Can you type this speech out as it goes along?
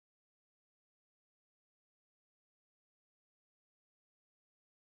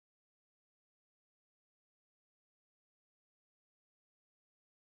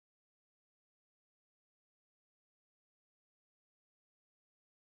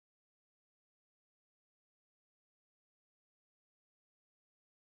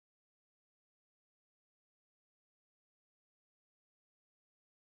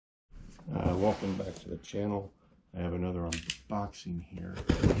Welcome back to the channel. I have another unboxing here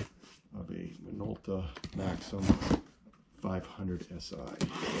of a Minolta Maxxum 500 SI.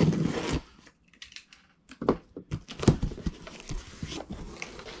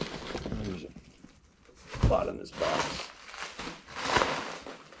 There's a lot in this box.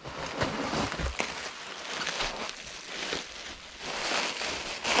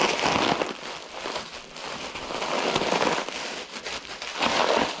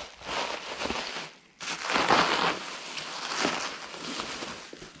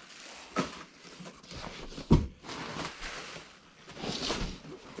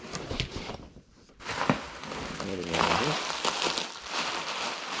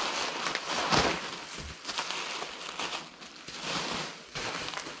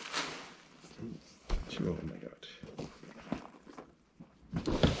 Two of them I got.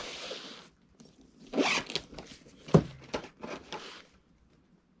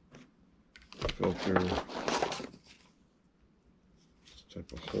 Filter, this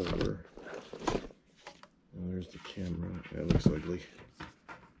type of holder. And there's the camera. That looks ugly.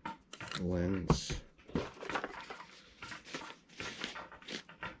 Lens.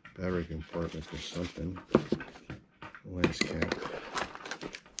 Battery compartment for something. Lens cap.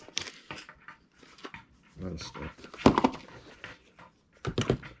 A lot of stuff.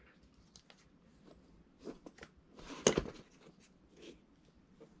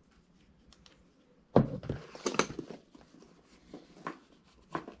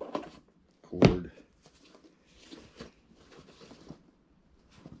 Cord.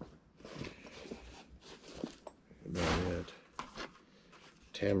 About it.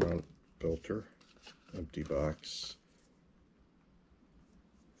 Tamron filter. Empty box.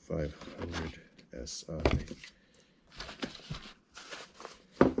 500 SI.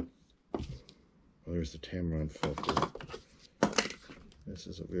 Well, there's the Tamron filter. This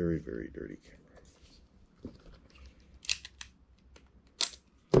is a very, very dirty camera.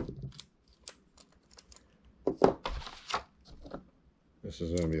 This is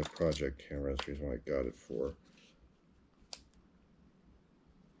going to be a project camera. That's the reason why I got it for.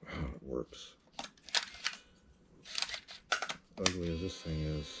 Wow, it works. Ugly as this thing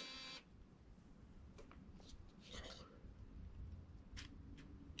is.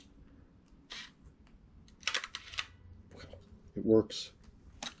 It works.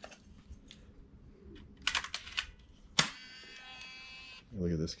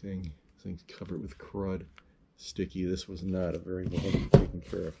 Look at this thing. This thing's covered with crud. Sticky. This was not a very well taken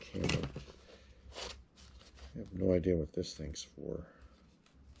care of camera. I have no idea what this thing's for.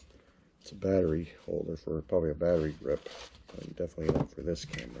 It's a battery holder for probably a battery grip. But definitely not for this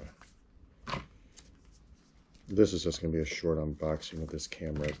camera. This is just going to be a short unboxing of this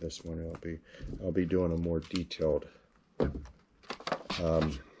camera. This one I'll be doing a more detailed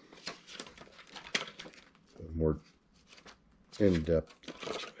more in-depth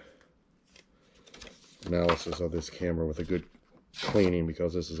analysis of this camera with a good cleaning,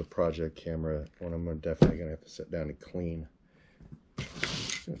 because this is a project camera, one I'm definitely going to have to sit down and clean.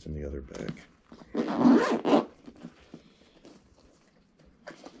 That's in the other bag.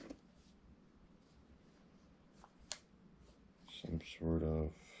 Some sort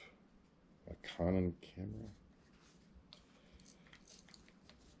of a Canon camera.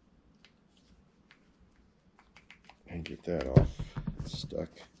 And get that off. It's stuck.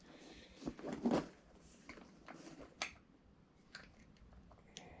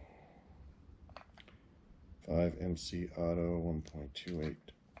 MC Auto 1.28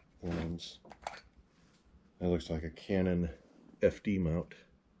 ohms. That looks like a Canon FD mount.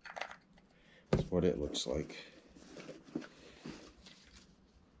 That's what it looks like.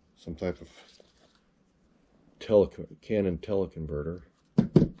 Some type of Canon teleconverter.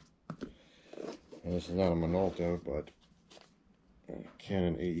 And this is not a Minolta, but a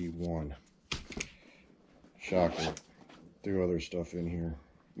Canon AE1. Shocker. Threw other stuff in here.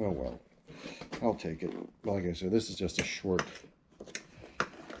 Oh well. I'll take it. Like I said, this is just a short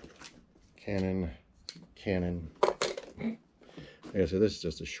Canon. Like I said, this is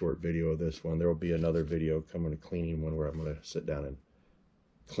just a short video of this one. There will be another video coming, a cleaning one, where I'm going to sit down and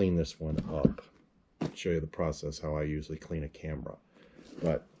clean this one up. Show you the process, how I usually clean a camera.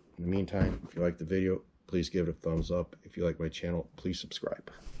 But in the meantime, if you like the video, please give it a thumbs up. If you like my channel, please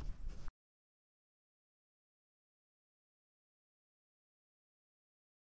subscribe.